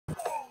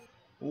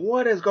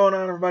What is going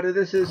on, everybody?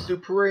 This is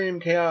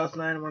Supreme Chaos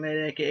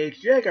 918, aka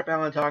Jacob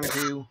Allen, talking to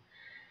you.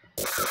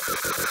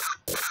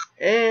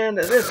 And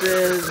this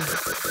is,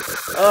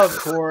 of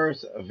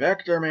course,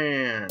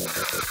 Vectorman.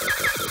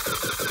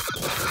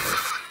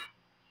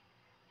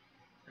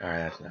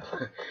 Alright, that's enough.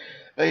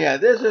 But yeah,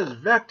 this is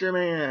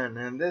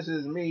Vectorman, and this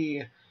is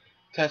me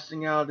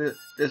testing out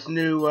this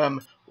new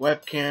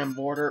webcam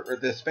border, or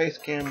this face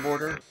cam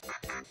border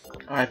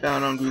I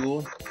found on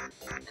Google.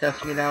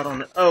 Testing it out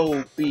on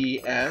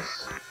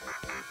OBS.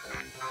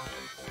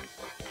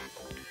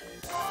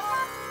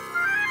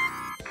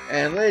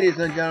 And ladies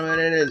and gentlemen,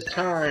 it is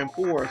time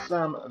for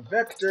some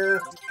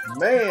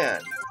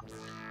Vectorman.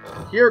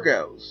 Here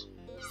goes.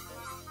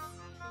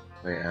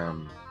 Wait,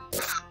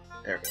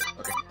 there it goes.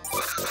 Okay.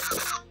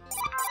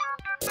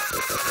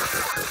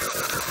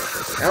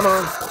 Come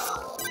on.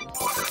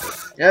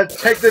 Yeah,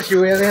 take this,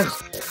 you aliens.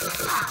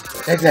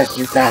 Take this,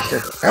 you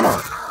bastard. Come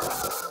on.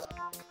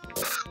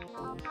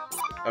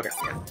 Okay.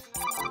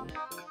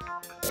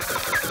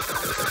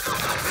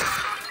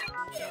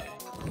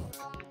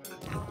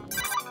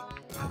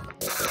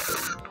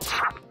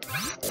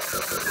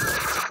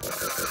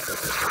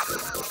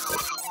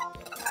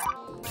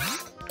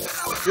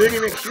 Shooty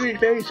McShooty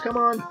face, come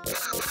on!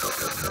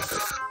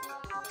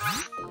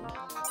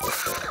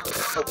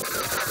 Oh.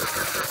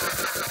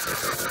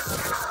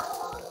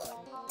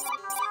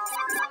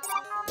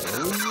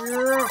 Oh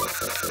yeah!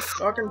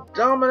 Fucking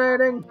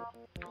dominating!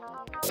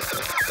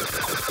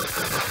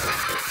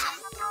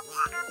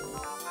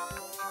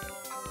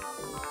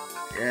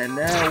 And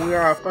now we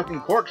are a fucking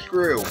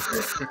corkscrew!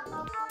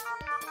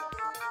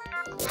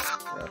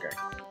 Okay.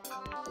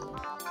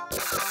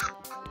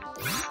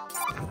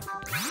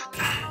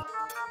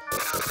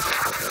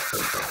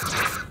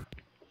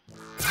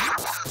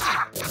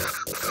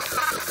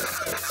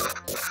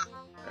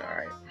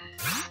 Alright.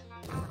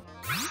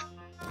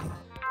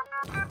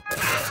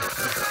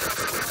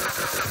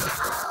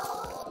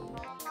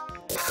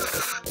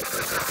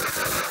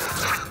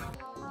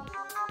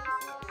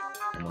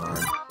 Come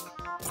on.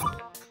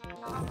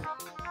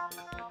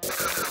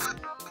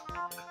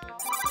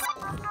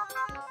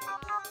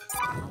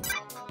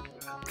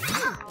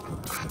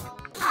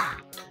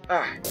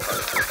 Ah.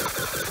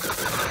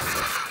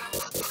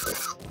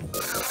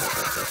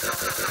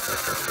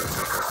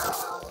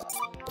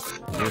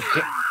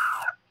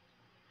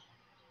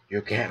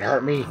 You can't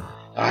hurt me.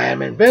 I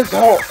am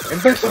invincible!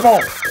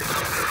 Invincible!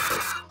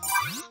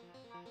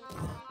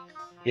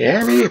 You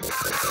hear me?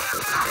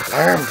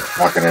 I am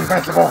fucking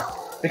invincible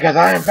because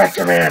I am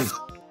Vectorman.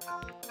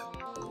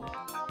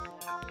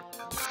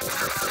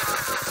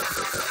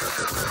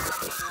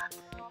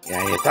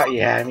 Yeah, you thought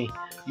you had me.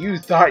 You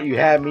thought you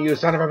had me, you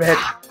son of a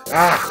bitch.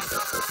 Ah!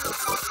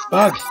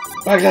 Bugs!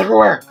 Bugs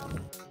everywhere!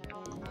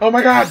 Oh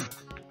my god!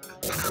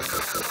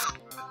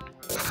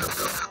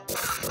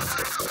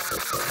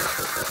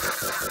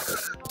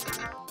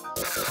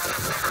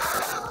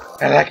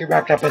 And I get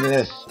wrapped up into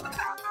this.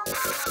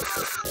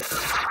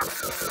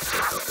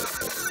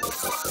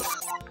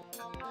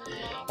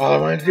 All I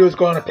wanted to do was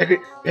go on a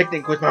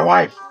picnic with my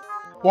wife.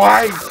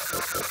 Why?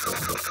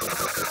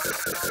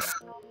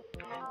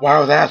 Why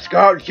was I asked to go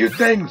out and shoot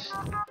things?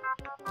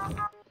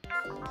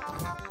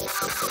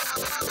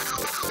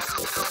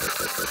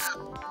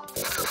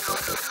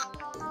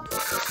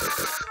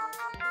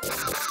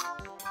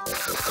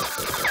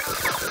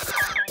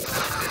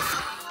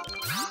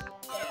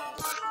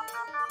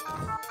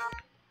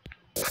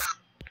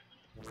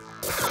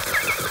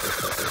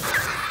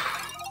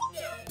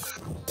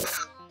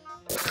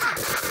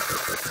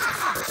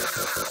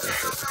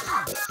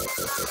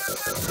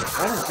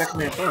 Why does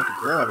Vectorman sound like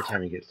a girl every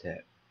time he gets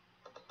hit?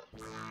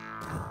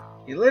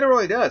 He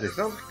literally does. He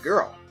sounds like a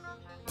girl.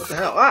 What the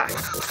hell? Ah!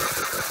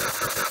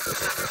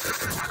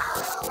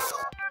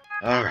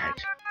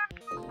 Alright.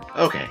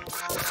 Okay.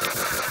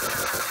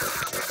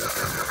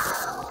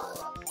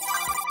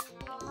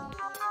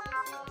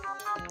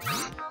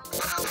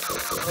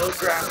 Oh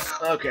crap.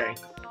 Okay.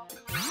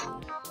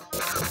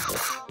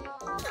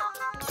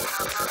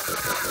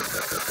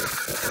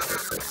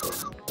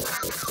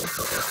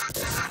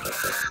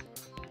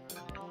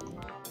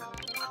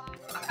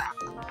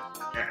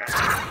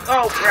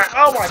 Oh crap!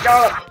 Oh my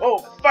god! Oh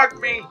fuck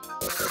me!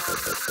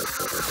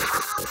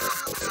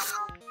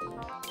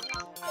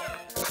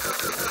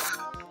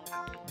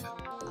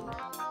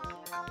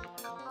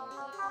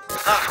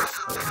 Ah!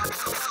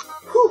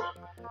 Whew!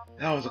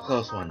 That was a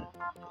close one.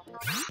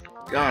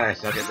 God, I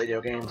suck at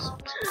video games.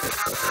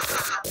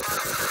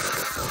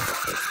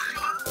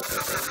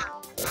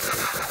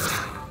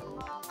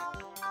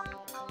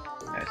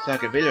 I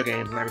suck at video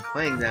games, and I've been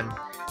playing them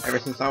ever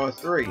since I was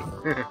 3.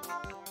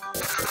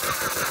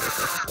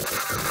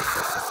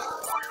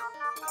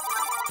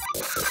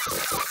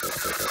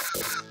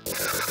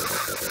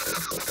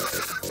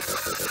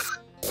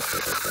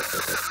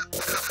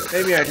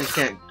 Maybe I just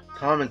can't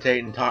commentate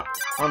and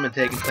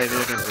play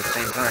video games at the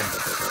same time.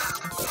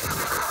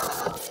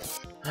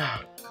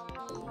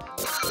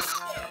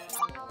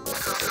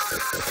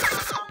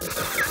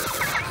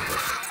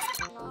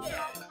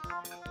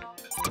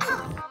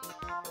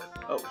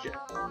 Oh shit.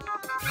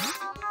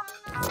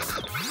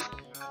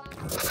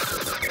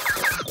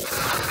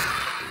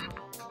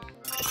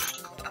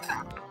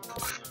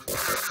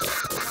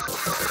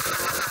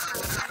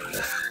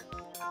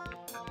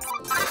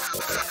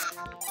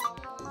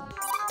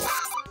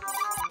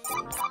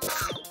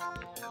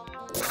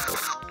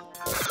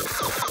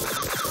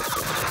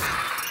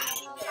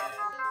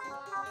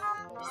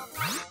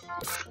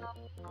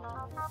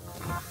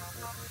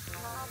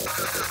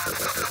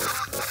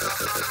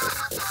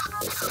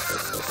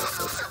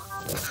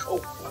 Oh,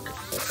 fuck.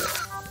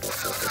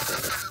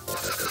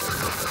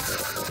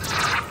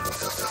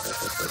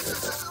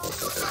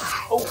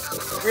 Oh,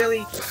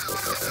 really?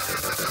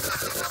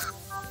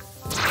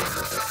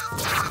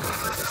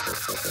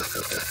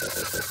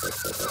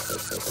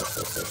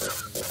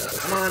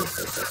 Come on.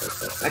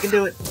 I can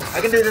do it.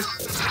 I can do this.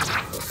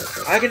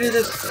 I can do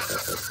this.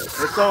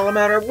 It's all a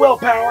matter of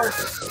willpower.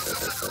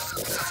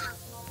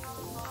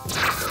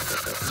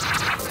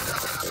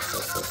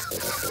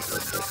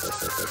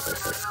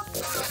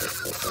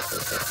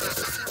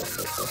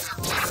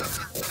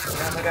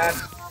 Oh my god.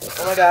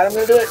 Oh my god, I'm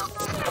gonna do it.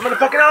 I'm gonna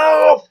fucking.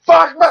 Oh,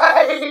 fuck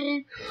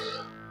me!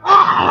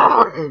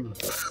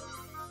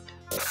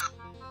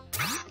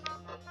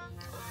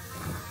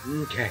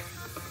 Okay.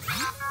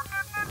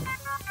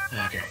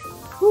 Okay.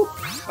 Whew.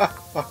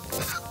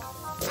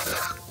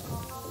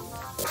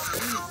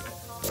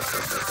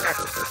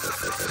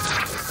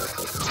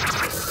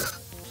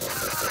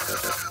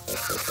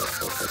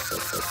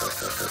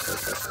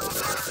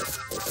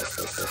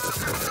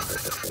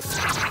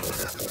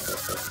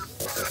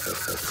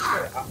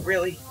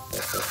 Really?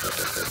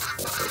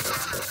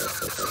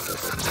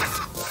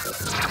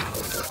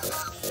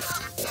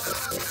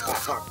 Oh,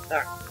 fuck.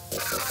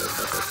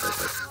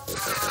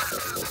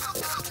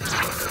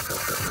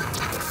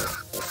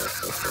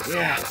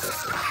 Yeah.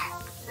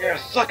 Yeah,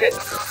 suck it.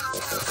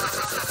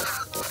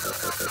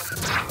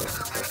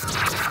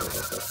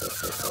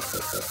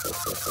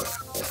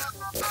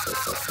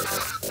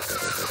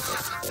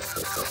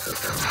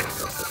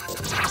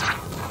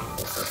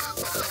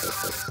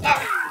 Ah,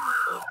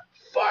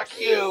 fuck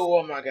you.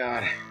 Oh my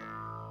god.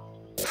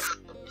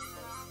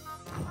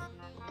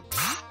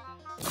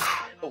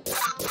 Oh.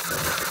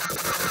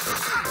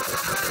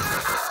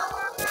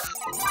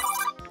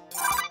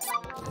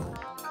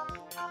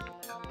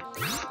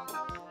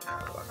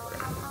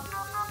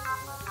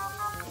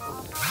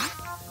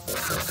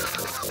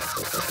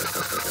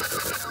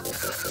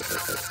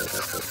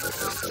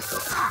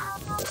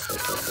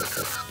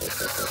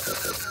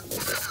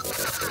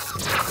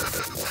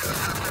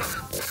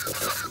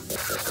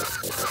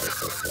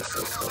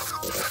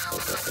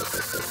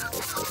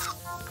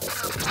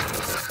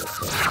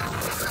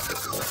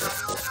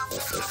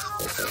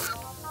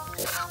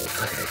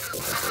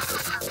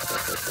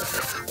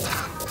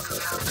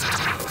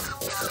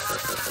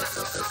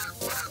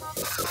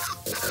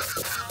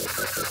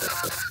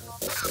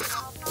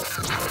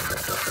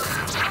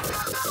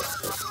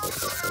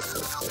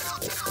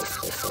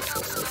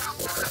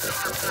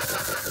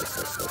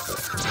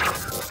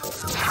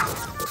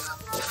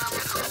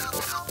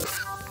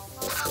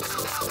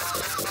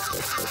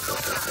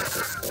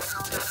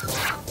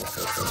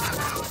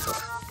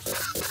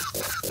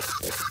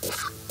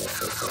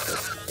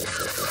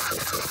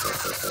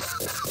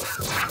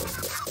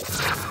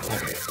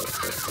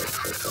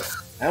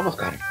 I almost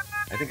got him.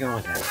 I think I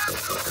almost had him.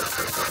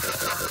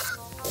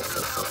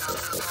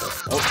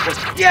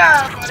 Oh,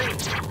 yeah, buddy!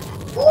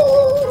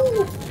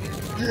 Woo!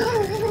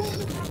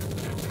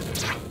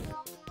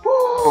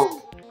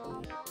 Woo!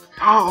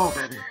 Oh,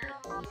 baby.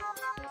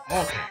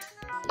 Okay.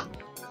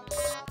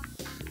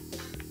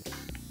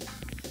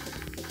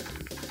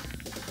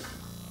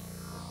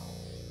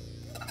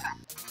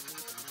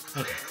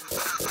 Okay.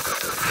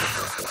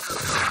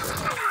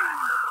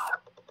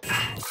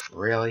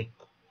 Really?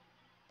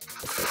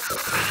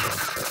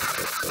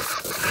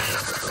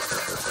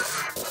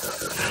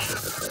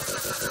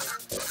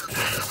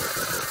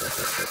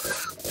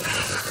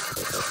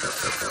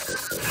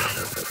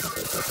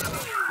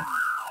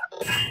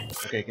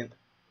 Okay, can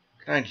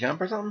I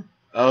jump or something?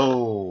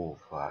 Oh,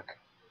 fuck.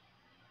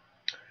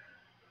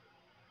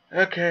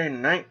 Okay,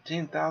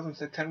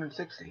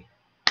 19,660.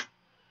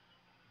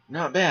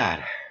 Not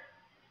bad.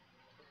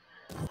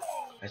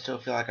 I still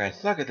feel like I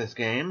suck at this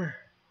game,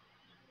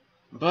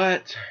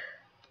 but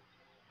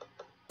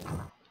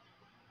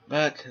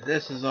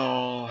this is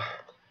all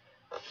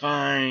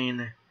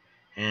fine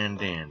and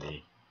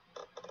dandy.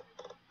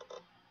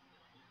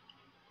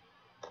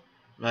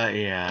 But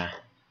yeah.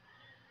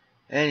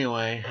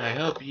 Anyway, I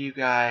hope you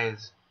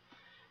guys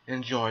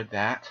enjoyed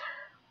that,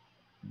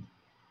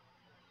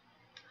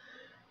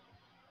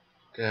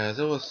 because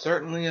it was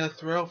certainly a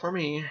thrill for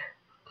me.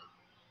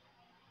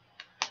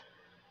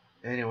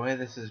 Anyway,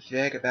 this is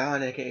Jacob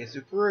Allen, aka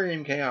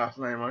Supreme Chaos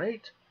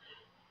 918,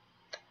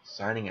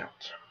 signing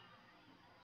out.